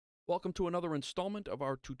Welcome to another installment of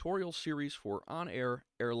our tutorial series for OnAir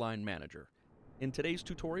Airline Manager. In today's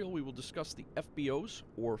tutorial, we will discuss the FBOs,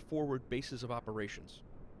 or Forward Bases of Operations.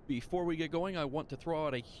 Before we get going, I want to throw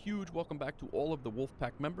out a huge welcome back to all of the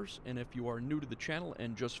Wolfpack members, and if you are new to the channel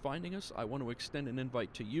and just finding us, I want to extend an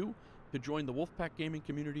invite to you to join the Wolfpack gaming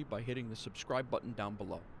community by hitting the subscribe button down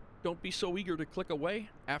below. Don't be so eager to click away.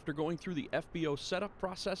 After going through the FBO setup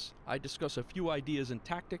process, I discuss a few ideas and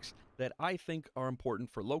tactics that I think are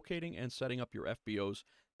important for locating and setting up your FBOs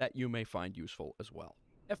that you may find useful as well.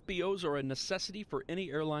 FBOs are a necessity for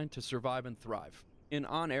any airline to survive and thrive. In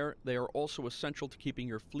OnAir, they are also essential to keeping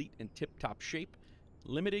your fleet in tip-top shape,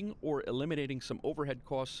 limiting or eliminating some overhead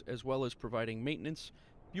costs, as well as providing maintenance,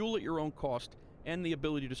 fuel at your own cost, and the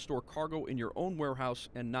ability to store cargo in your own warehouse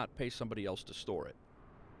and not pay somebody else to store it.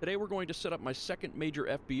 Today we're going to set up my second major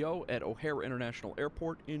FBO at OHare International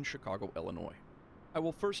Airport in Chicago, Illinois. I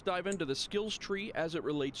will first dive into the skills tree as it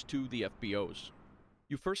relates to the FBOs.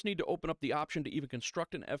 You first need to open up the option to even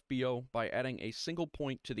construct an FBO by adding a single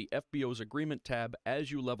point to the FBO's Agreement tab as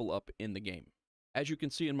you level up in the game. As you can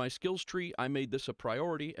see in my skills tree, I made this a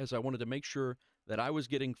priority as I wanted to make sure that I was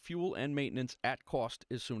getting fuel and maintenance at cost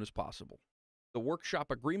as soon as possible. The Workshop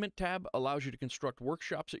Agreement tab allows you to construct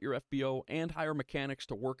workshops at your FBO and hire mechanics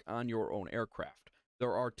to work on your own aircraft.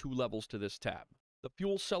 There are two levels to this tab. The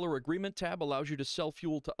Fuel Cellar Agreement tab allows you to sell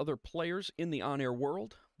fuel to other players in the OnAir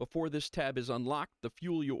world. Before this tab is unlocked, the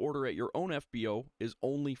fuel you order at your own FBO is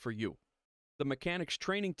only for you. The Mechanics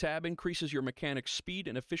Training tab increases your mechanics' speed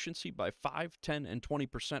and efficiency by 5, 10, and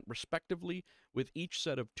 20% respectively, with each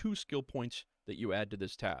set of 2 skill points that you add to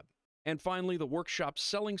this tab. And finally, the Workshop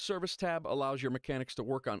Selling Service tab allows your mechanics to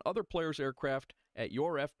work on other players' aircraft at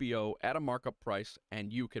your FBO at a markup price,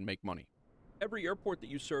 and you can make money. Every airport that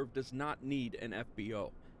you serve does not need an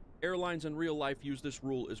FBO. Airlines in real life use this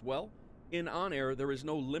rule as well. In OnAir, there is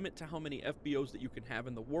no limit to how many FBOs that you can have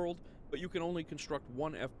in the world, but you can only construct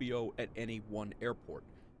one FBO at any one airport.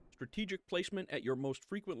 Strategic placement at your most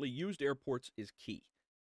frequently used airports is key.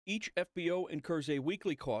 Each FBO incurs a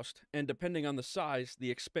weekly cost, and depending on the size,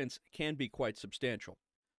 the expense can be quite substantial.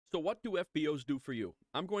 So what do FBOs do for you?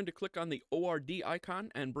 I'm going to click on the ORD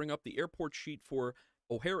icon and bring up the airport sheet for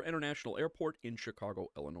OHare International Airport in Chicago,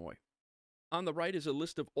 Illinois. On the right is a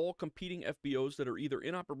list of all competing FBOs that are either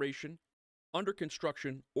in operation, under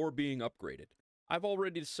construction, or being upgraded. I've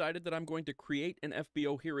already decided that I'm going to create an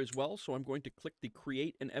FBO here as well, so I'm going to click the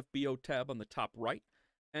Create an FBO tab on the top right,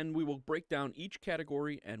 and we will break down each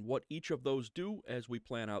category and what each of those do as we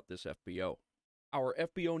plan out this FBO. Our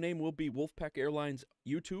FBO name will be Wolfpack Airlines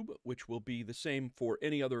YouTube, which will be the same for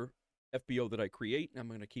any other FBO that I create. I'm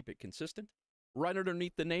going to keep it consistent. Right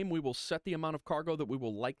underneath the name, we will set the amount of cargo that we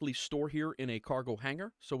will likely store here in a cargo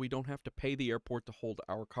hangar, so we don't have to pay the airport to hold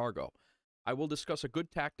our cargo. I will discuss a good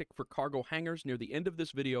tactic for cargo hangars near the end of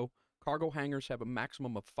this video. Cargo hangars have a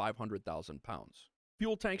maximum of 500,000 pounds.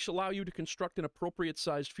 Fuel tanks allow you to construct an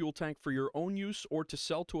appropriate-sized fuel tank for your own use or to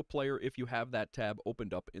sell to a player if you have that tab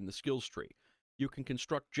opened up in the skills tree. You can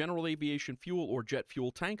construct general aviation fuel or jet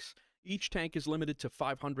fuel tanks. Each tank is limited to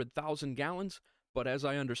 500,000 gallons, but as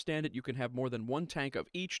I understand it, you can have more than one tank of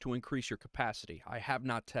each to increase your capacity. I have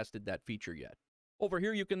not tested that feature yet. Over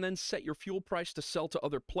here, you can then set your fuel price to sell to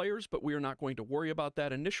other players, but we are not going to worry about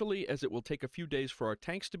that initially, as it will take a few days for our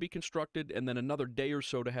tanks to be constructed and then another day or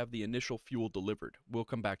so to have the initial fuel delivered. We'll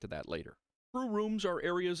come back to that later. Crew rooms are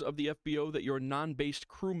areas of the FBO that your non-based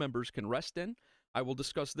crew members can rest in. I will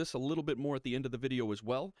discuss this a little bit more at the end of the video as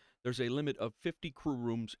well. There's a limit of 50 crew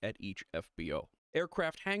rooms at each FBO.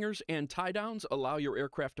 Aircraft hangars and tie-downs allow your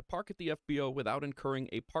aircraft to park at the FBO without incurring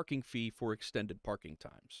a parking fee for extended parking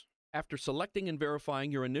times. After selecting and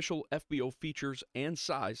verifying your initial FBO features and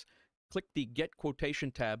size, click the Get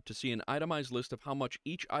Quotation tab to see an itemized list of how much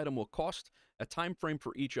each item will cost, a time frame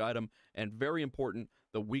for each item, and very important,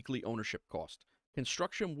 the weekly ownership cost.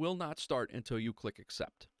 Construction will not start until you click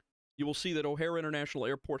Accept. You will see that OHare International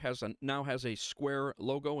Airport now has a square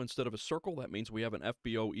logo instead of a circle. That means we have an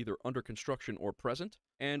FBO either under construction or present.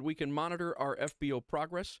 And we can monitor our FBO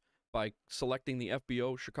progress by selecting the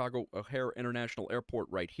FBO, Chicago O'Hare International Airport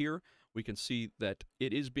right here. We can see that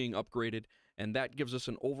it is being upgraded, and that gives us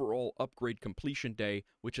an overall upgrade completion day,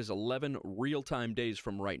 which is 11 real-time days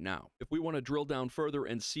from right now. If we want to drill down further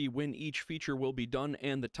and see when each feature will be done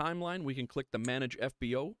and the timeline, we can click the Manage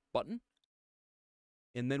FBO button,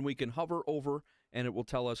 and then we can hover over, and it will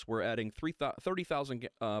tell us we're adding 30,000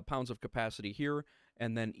 pounds of capacity here,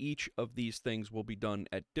 and then each of these things will be done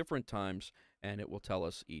at different times, and it will tell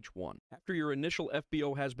us each one. After your initial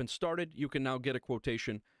FBO has been started, you can now get a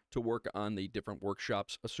quotation to work on the different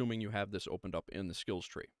workshops, assuming you have this opened up in the skills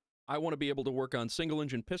tree. I want to be able to work on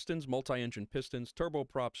single-engine pistons, multi-engine pistons,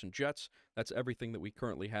 turboprops, and jets. That's everything that we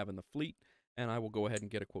currently have in the fleet, and I will go ahead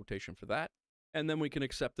and get a quotation for that. And then we can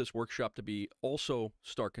accept this workshop to be also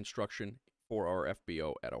start construction for our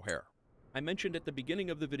FBO at OHare. I mentioned at the beginning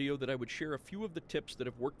of the video that I would share a few of the tips that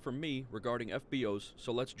have worked for me regarding FBOs,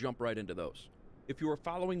 so let's jump right into those. If you are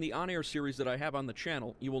following the OnAir series that I have on the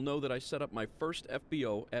channel, you will know that I set up my first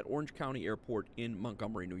FBO at Orange County Airport in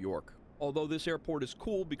Montgomery, New York. Although this airport is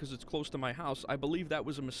cool because it's close to my house, I believe that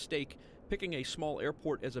was a mistake picking a small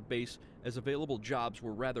airport as a base, as available jobs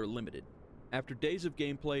were rather limited. After days of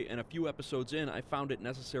gameplay and a few episodes in, I found it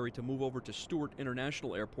necessary to move over to Stewart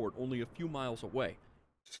International Airport only a few miles away.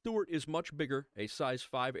 Stewart is much bigger, a size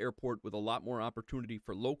 5 airport with a lot more opportunity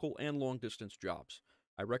for local and long-distance jobs.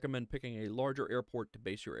 I recommend picking a larger airport to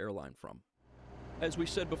base your airline from. As we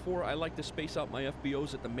said before, I like to space out my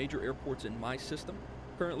FBOs at the major airports in my system.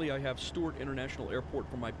 Currently, I have Stewart International Airport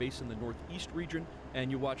for my base in the Northeast region,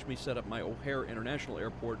 and you watch me set up my OHare International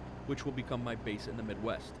Airport, which will become my base in the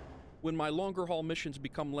Midwest. When my longer haul missions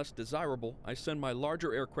become less desirable, I send my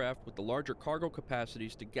larger aircraft with the larger cargo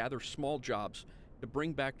capacities to gather small jobs to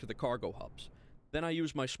bring back to the cargo hubs. Then I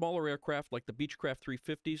use my smaller aircraft like the Beechcraft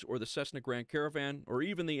 350s or the Cessna Grand Caravan or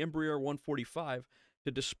even the Embraer 145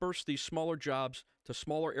 to disperse these smaller jobs to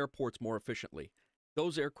smaller airports more efficiently.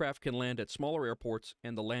 Those aircraft can land at smaller airports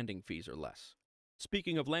and the landing fees are less.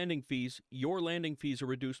 Speaking of landing fees, your landing fees are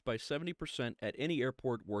reduced by 70% at any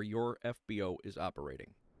airport where your FBO is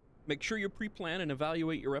operating. Make sure you pre-plan and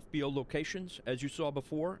evaluate your FBO locations. As you saw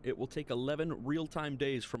before, it will take 11 real-time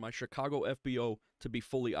days for my Chicago FBO to be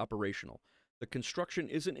fully operational. The construction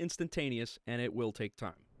isn't instantaneous and it will take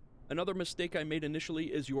time. Another mistake I made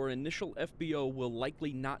initially is your initial FBO will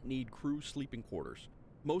likely not need crew sleeping quarters.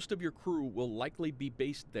 Most of your crew will likely be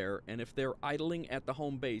based there, and if they're idling at the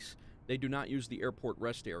home base, they do not use the airport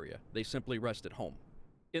rest area. They simply rest at home.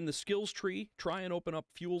 In the skills tree, try and open up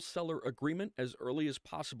Fuel Cellar Agreement as early as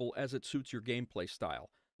possible as it suits your gameplay style.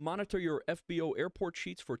 Monitor your FBO airport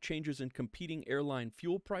sheets for changes in competing airline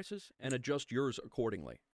fuel prices and adjust yours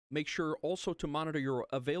accordingly. Make sure also to monitor your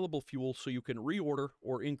available fuel so you can reorder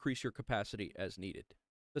or increase your capacity as needed.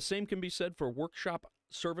 The same can be said for workshop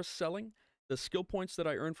service selling. The skill points that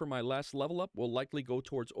I earned for my last level up will likely go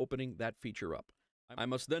towards opening that feature up. I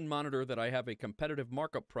must then monitor that I have a competitive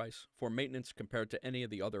markup price for maintenance compared to any of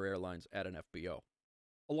the other airlines at an FBO.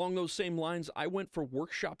 Along those same lines, I went for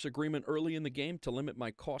workshops agreement early in the game to limit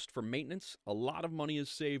my cost for maintenance. A lot of money is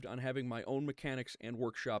saved on having my own mechanics and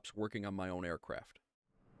workshops working on my own aircraft.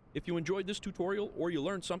 If you enjoyed this tutorial or you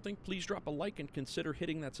learned something, please drop a like and consider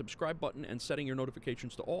hitting that subscribe button and setting your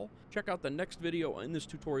notifications to all. Check out the next video in this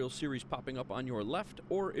tutorial series popping up on your left,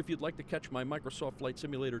 or if you'd like to catch my Microsoft Flight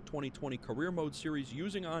Simulator 2020 Career Mode series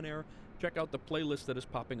using OnAir, check out the playlist that is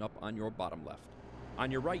popping up on your bottom left.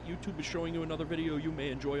 On your right, YouTube is showing you another video you may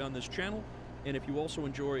enjoy on this channel, and if you also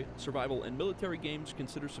enjoy survival and military games,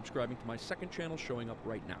 consider subscribing to my second channel showing up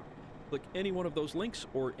right now. Click any one of those links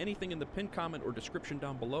or anything in the pinned comment or description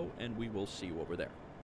down below, and we will see you over there.